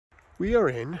We are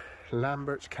in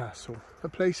Lambert's castle, a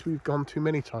place we've gone to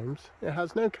many times. It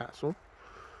has no castle,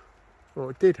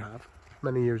 or it did have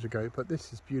many years ago, but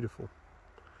this is beautiful.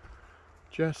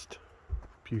 Just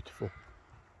beautiful.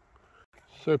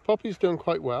 So Poppy's doing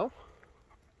quite well.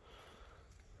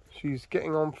 She's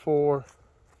getting on for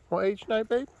what age now,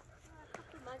 babe?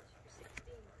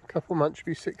 A couple months to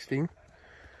be 16.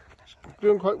 She's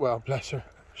doing quite well, bless her.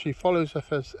 She follows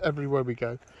us everywhere we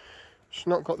go. She's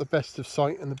not got the best of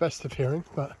sight and the best of hearing,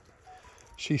 but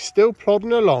she's still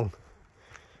plodding along,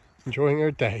 enjoying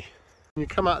her day. You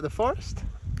come out of the forest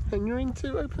and you're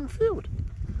into open field.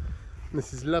 And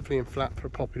this is lovely and flat for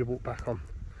Poppy to walk back on.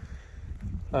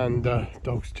 And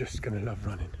dog's just going to love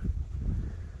running.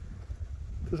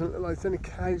 Doesn't look like there's any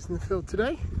cows in the field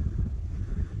today.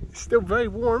 It's still very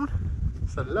warm.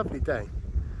 It's a lovely day.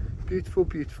 Beautiful,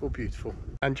 beautiful, beautiful.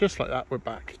 And just like that, we're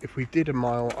back. If we did a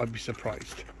mile, I'd be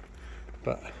surprised.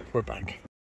 But we're back.